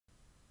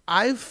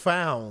I've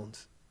found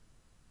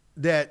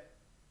that,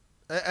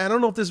 I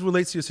don't know if this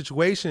relates to your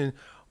situation,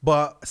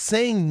 but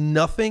saying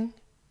nothing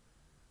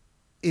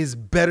is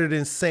better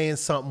than saying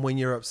something when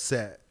you're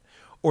upset,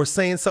 or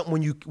saying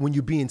something when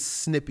you're being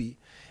snippy,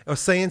 or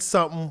saying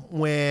something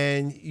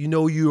when you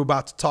know you're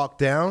about to talk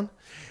down.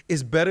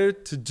 It's better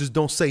to just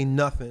don't say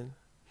nothing.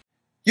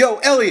 Yo,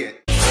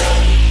 Elliott.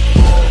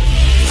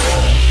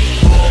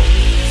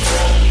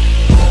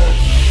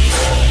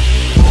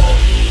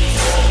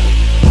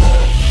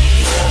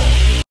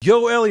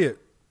 Yo, Elliott,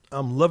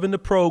 I'm loving the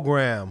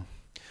program.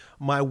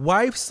 My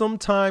wife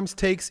sometimes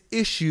takes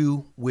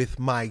issue with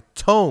my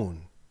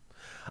tone.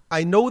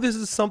 I know this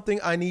is something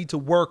I need to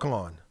work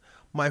on.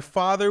 My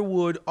father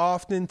would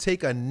often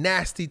take a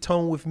nasty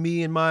tone with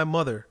me and my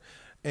mother.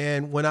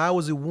 And when I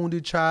was a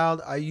wounded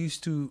child, I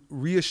used to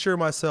reassure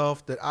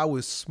myself that I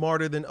was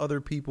smarter than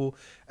other people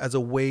as a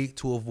way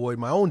to avoid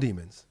my own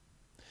demons.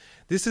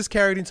 This is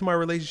carried into my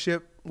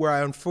relationship, where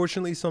I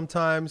unfortunately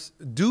sometimes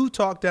do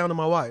talk down to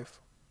my wife.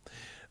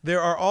 There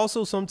are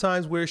also some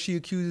times where she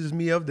accuses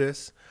me of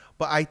this,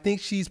 but I think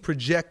she's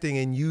projecting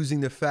and using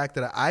the fact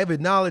that I've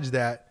acknowledged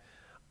that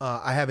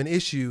I have an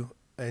issue,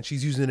 and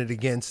she's using it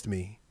against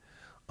me.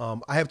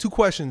 I have two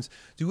questions.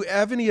 Do you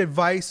have any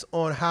advice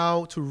on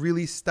how to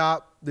really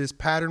stop this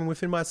pattern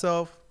within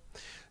myself?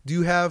 Do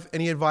you have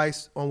any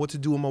advice on what to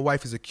do when my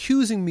wife is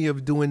accusing me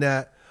of doing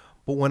that,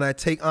 but when I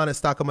take honest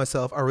stock of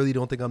myself, I really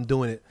don't think I'm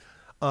doing it?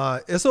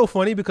 It's so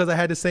funny because I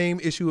had the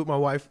same issue with my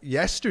wife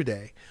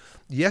yesterday.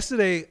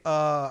 Yesterday,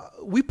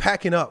 we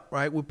packing up,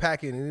 right? We're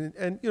packing,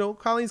 and you know,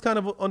 Colleen's kind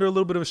of under a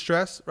little bit of a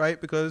stress,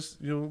 right? Because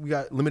you know we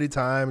got limited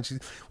time, and she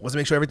wants to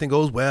make sure everything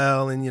goes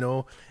well, and you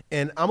know,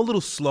 and I'm a little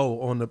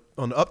slow on the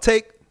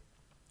uptake.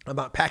 I'm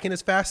not packing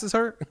as fast as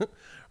her,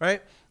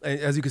 right? And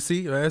as you can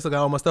see, right, I still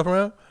got all my stuff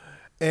around,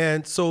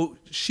 and so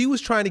she was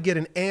trying to get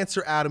an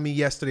answer out of me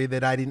yesterday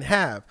that I didn't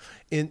have.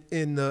 In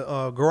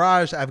the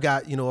garage, I've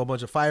got, you know, a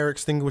bunch of fire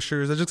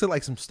extinguishers. I just got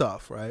like some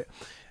stuff, right?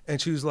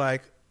 And she was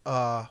like,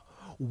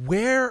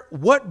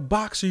 what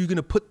box are you going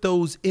to put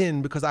those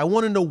in? Because I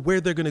want to know where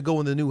they're going to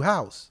go in the new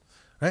house.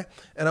 Right.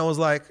 And I was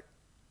like,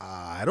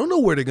 I don't know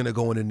where they're going to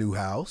go in the new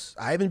house.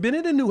 I haven't been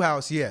in the new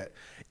house yet.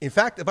 In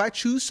fact, if I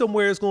choose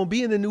somewhere it's going to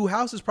be in the new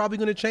house, it's probably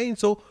going to change.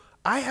 So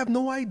I have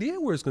no idea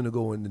where it's going to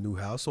go in the new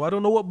house. So I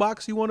don't know what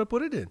box you want to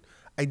put it in.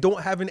 I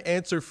don't have an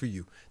answer for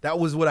you. That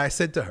was what I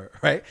said to her.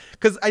 Right.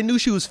 Because I knew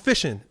she was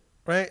fishing.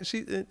 Right.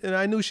 And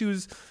I knew she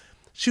was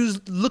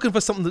looking for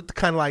something to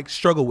kind of like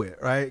struggle with,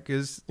 right?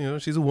 Because, you know,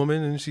 she's a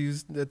woman and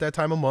she's at that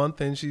time of month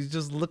and she's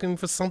just looking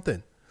for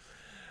something.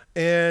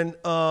 And,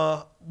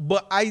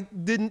 but I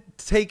didn't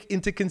take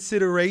into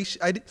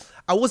consideration,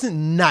 I wasn't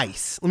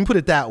nice. Let me put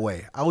it that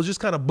way. I was just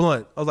kind of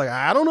blunt. I was like,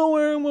 I don't know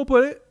where I'm going to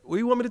put it. What do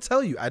you want me to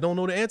tell you? I don't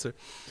know the answer.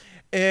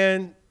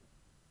 And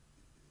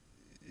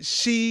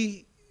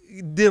she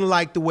didn't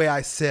like the way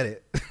I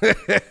said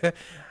it.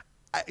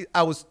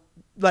 I was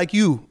like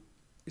you.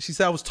 She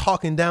said I was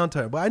talking down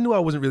to her, but I knew I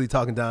wasn't really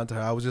talking down to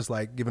her. I was just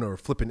like giving her a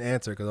flippant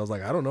answer because I was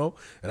like, I don't know,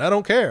 and I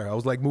don't care. I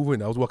was like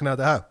moving. I was walking out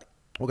the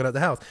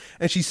house,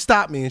 and she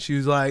stopped me and she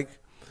was like,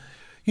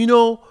 you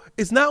know,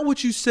 it's not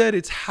what you said,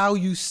 it's how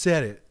you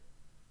said it.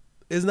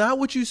 It's not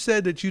what you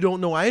said that you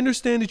don't know. I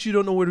understand that you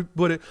don't know where to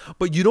put it,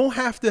 but you don't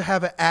have to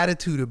have an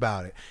attitude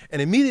about it.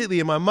 And immediately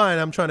in my mind,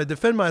 I'm trying to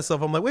defend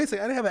myself. I'm like, wait a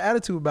second, I didn't have an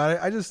attitude about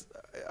it.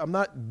 I'm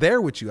not there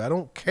with you. I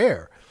don't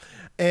care.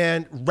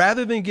 And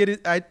rather than get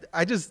it,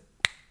 I just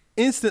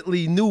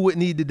instantly knew what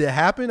needed to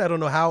happen. I don't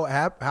know how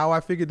I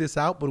figured this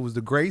out, but it was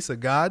the grace of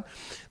God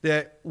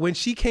that when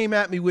she came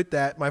at me with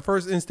that, my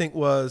first instinct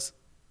was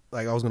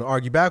like, I was going to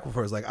argue back with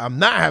her. It's like, I'm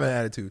not having an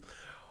attitude.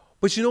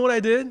 But you know what I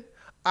did?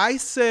 I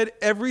said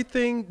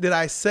everything that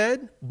I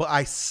said, but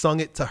I sung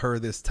it to her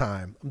this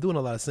time. I'm doing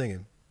a lot of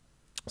singing.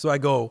 So I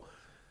go,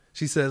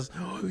 she says,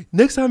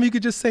 next time you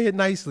could just say it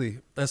nicely.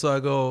 And so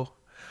I go,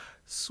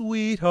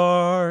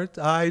 sweetheart,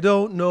 I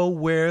don't know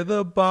where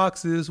the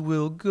boxes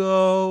will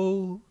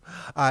go.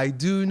 I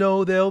do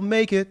know they'll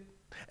make it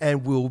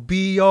and we'll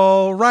be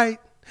all right,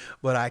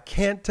 but I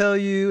can't tell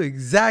you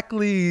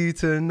exactly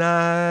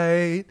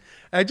tonight.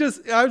 I was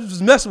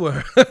just messing with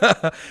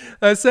her.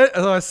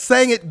 I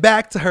sang it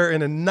back to her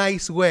in a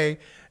nice way,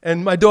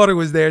 and my daughter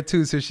was there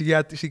too, so she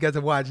got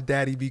to watch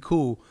Daddy be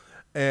cool,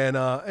 and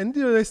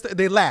you know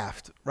they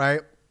laughed,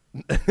 right,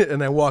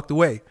 and I walked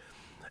away.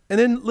 And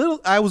then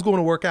I was going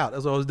to work out.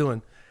 That's what I was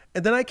doing.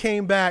 And then I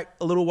came back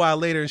a little while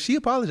later and she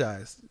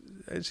apologized.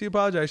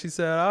 She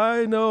said,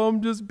 I know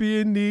I'm just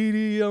being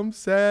needy. I'm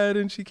sad.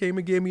 And she came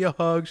and gave me a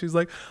hug. She's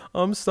like,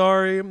 I'm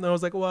sorry. And I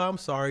was like, well, I'm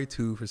sorry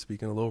too for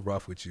speaking a little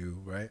rough with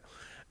you. Right.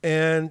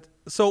 And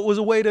so it was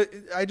a way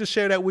I just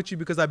shared that with you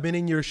because I've been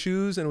in your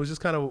shoes, and it was just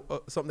kind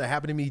of something that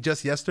happened to me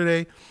just yesterday.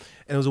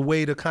 And it was a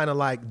way to kind of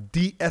like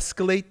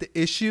de-escalate the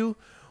issue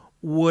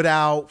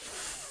without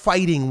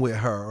fighting with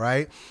her.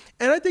 Right.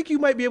 And I think you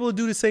might be able to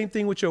do the same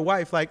thing with your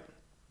wife. Like,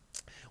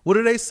 what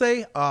do they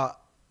say?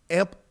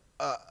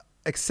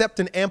 Accept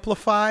and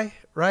amplify,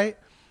 right?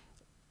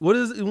 What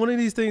is one of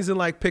these things in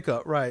like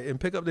pickup, right? In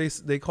pickup,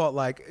 they call it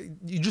like,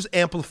 you just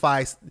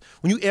amplify.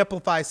 When you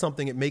amplify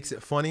something, it makes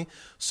it funny.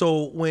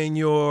 So when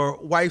your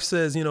wife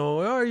says,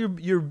 oh,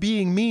 you're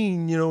being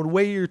mean, the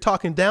way you're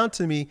talking down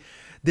to me,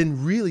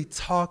 then really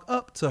talk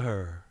up to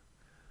her,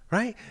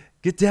 right?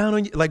 Get down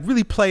on you, like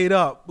really play it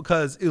up,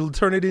 because it'll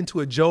turn it into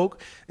a joke.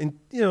 And,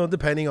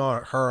 depending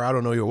on her, I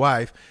don't know your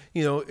wife,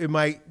 it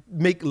might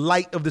make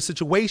light of the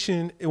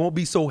situation. It won't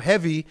be so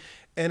heavy.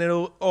 And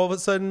it'll all of a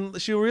sudden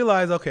she'll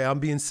realize, okay, I'm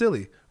being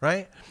silly,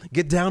 right?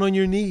 Get down on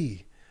your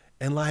knee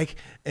and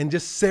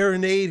just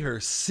serenade her,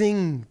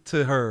 sing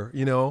to her,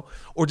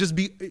 or just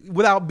be,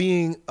 without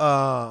being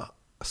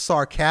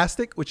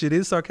sarcastic, which it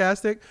is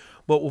sarcastic,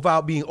 but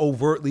without being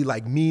overtly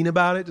like mean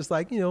about it, just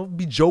like,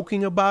 be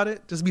joking about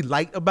it, just be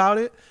light about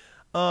it.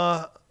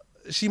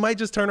 She might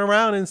just turn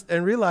around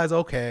and realize,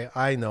 okay,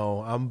 I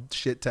know I'm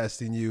shit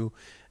testing you,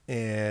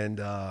 and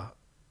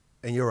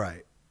you're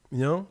right,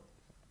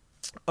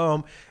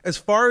 As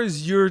far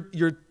as your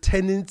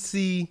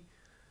tendency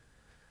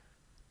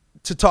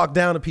to talk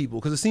down to people,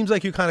 because it seems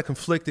like you're kind of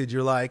conflicted.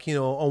 You're like,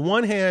 on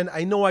one hand,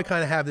 I know I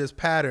kind of have this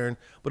pattern,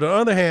 but on the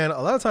other hand,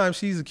 a lot of times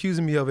she's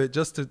accusing me of it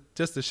just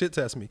to shit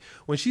test me.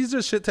 When she's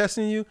just shit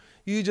testing you,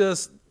 you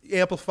just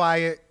amplify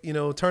it,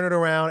 turn it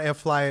around,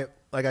 amplify it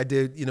like I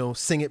did,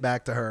 sing it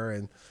back to her,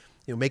 and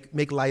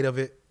make light of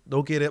it.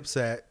 Don't get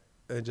upset,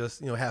 and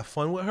just have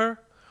fun with her.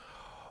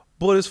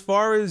 But as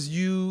far as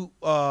you,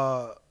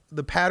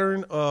 the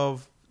pattern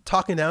of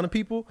talking down to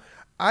people,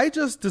 I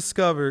just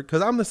discovered,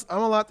 because I'm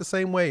a lot the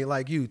same way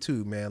like you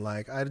too, man.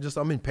 Like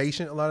I'm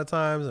impatient a lot of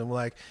times, and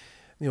like,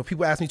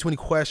 people ask me 20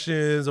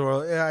 questions,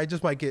 or I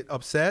just might get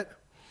upset.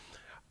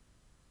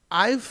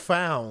 I've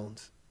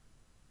found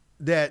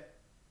that,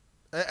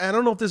 I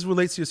don't know if this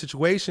relates to your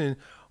situation,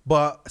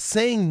 but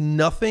saying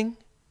nothing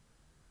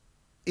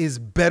is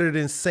better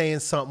than saying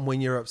something when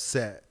you're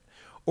upset,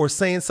 or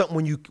saying something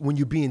when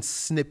you're being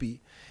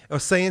snippy, or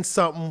saying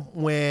something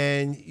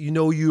when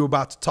you're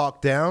about to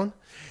talk down.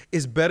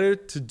 It's better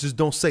to just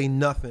don't say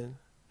nothing.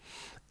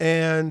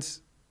 And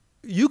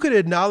you could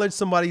acknowledge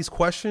somebody's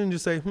question and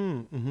just say,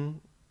 all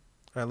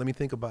right, let me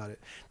think about it.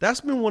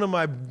 That's been one of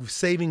my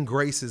saving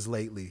graces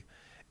lately,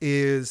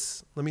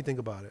 is let me think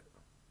about it,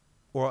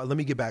 or let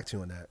me get back to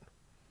you on that.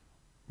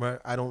 Right?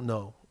 I don't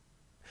know.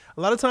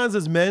 A lot of times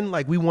as men,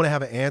 like, we want to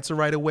have an answer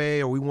right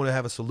away, or we want to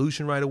have a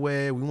solution right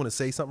away. We want to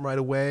say something right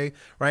away,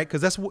 right? Because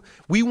that's what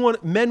we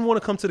want. Men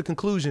want to come to the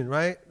conclusion,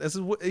 right? This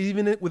is what,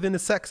 even within the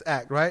sex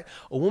act, right?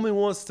 A woman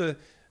wants to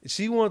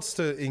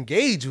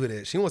engage with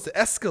it. She wants to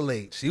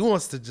escalate. She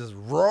wants to just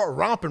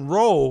romp and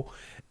roll.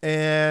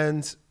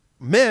 And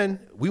men,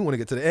 we want to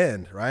get to the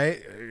end,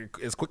 right?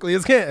 As quickly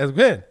as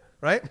men,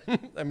 right?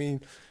 I mean,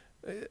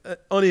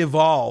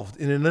 unevolved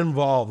in an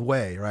involved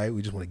way, right?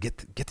 We just want to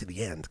get to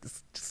the end.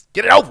 Just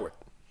get it over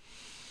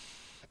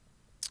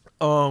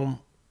with.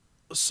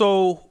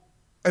 So,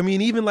 I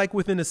mean, even like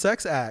within the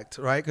sex act,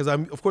 right? Because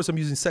I'm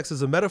using sex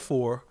as a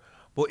metaphor,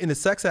 but in the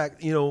sex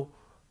act,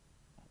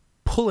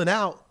 pulling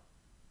out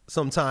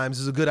sometimes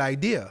is a good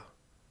idea,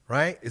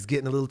 right? It's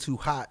getting a little too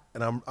hot,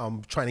 and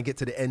I'm trying to get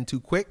to the end too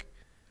quick.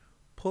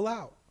 Pull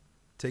out,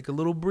 take a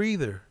little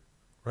breather,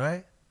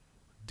 right?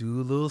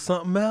 Do a little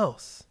something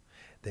else.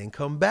 Then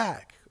come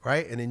back,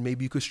 right? And then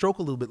maybe you could stroke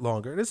a little bit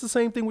longer. And it's the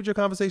same thing with your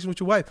conversation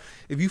with your wife.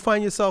 If you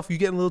find yourself, you're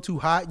getting a little too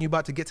hot and you're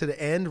about to get to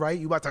the end, right?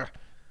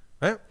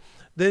 Right?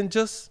 Then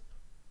just,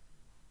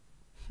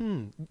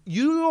 you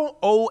don't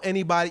owe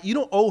anybody, you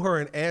don't owe her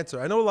an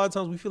answer. I know a lot of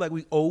times we feel like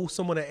we owe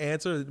someone an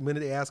answer the minute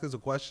they ask us a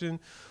question,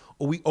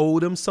 or we owe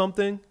them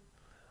something.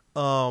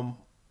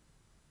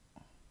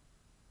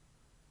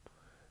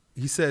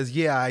 He says,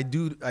 yeah, I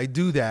do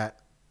that.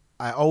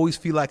 I always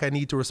feel like I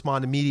need to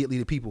respond immediately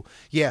to people.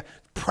 Yeah,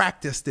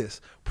 practice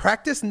this.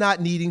 Practice not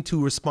needing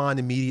to respond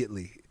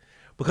immediately.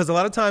 Because a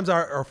lot of times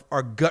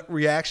our gut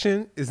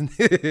reaction isn't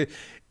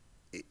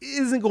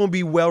going to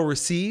be well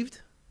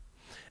received.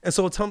 And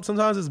so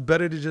sometimes it's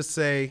better to just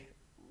say,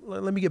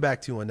 let me get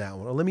back to you on that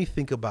one. Or let me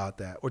think about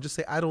that. Or just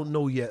say, I don't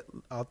know yet.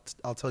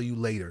 I'll tell you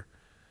later.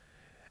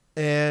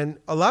 And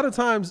a lot of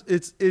times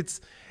it's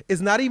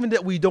not even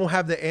that we don't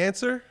have the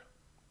answer.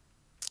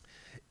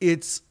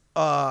 It's,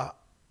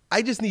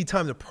 I just need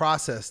time to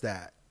process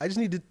that. I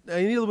need a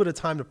little bit of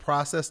time to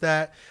process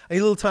that. I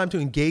need a little time to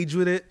engage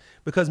with it,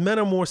 because men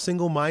are more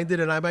single-minded,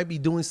 and I might be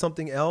doing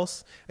something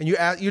else, and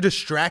you're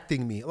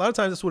distracting me. A lot of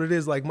times that's what it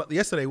is. Like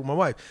yesterday with my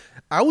wife,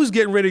 I was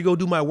getting ready to go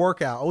do my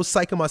workout. I was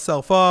psyching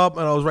myself up,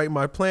 and I was writing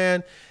my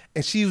plan,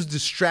 and she was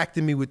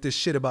distracting me with this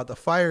shit about the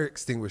fire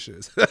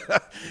extinguishers.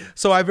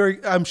 So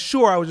I'm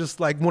sure I was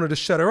just like wanted to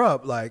shut her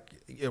up. Like,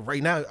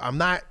 right now, I'm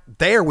not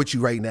there with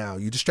you right now.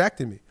 You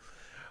distracted me.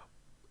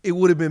 It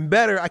would have been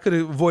better. I could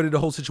have avoided the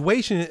whole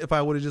situation if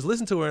I would have just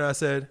listened to her and I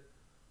said,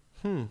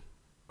 all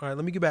right,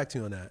 let me get back to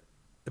you on that.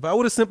 If I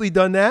would have simply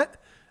done that,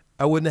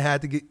 I wouldn't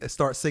have had to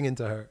start singing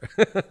to her.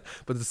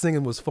 But the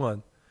singing was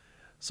fun.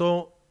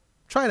 So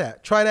try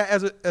that. Try that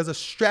as a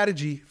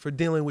strategy for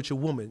dealing with your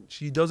woman.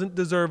 She doesn't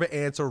deserve an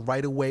answer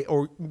right away,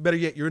 or better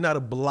yet, you're not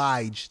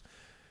obliged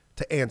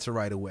to answer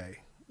right away.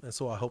 And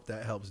so I hope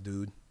that helps,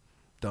 dude.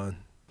 Done.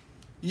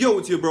 Yo,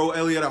 it's your bro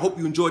Elliott. I hope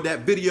you enjoyed that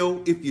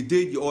video. If you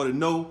did, you ought to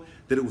know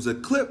that it was a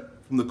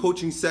clip from the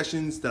coaching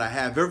sessions that I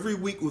have every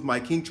week with my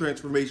King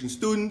Transformation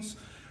students,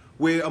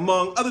 where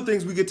among other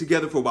things we get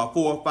together for about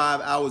 4 or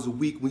 5 hours a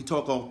week. We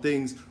talk on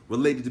things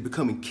related to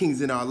becoming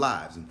kings in our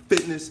lives, in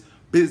fitness,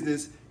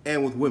 business,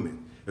 and with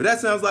women. If that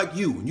sounds like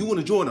you and you want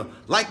to join a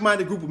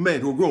like-minded group of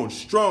men who are growing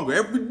stronger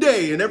every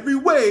day in every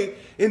way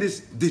in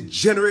this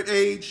degenerate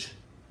age,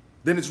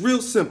 then it's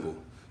real simple.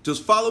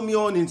 Just follow me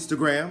on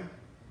Instagram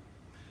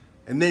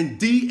and then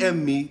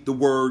DM me the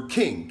word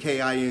King,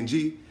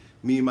 K-I-N-G.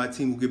 Me and my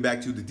team will get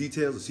back to you the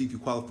details and see if you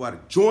qualify to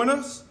join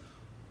us.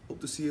 Hope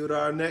to see you at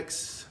our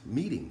next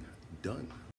meeting. Done.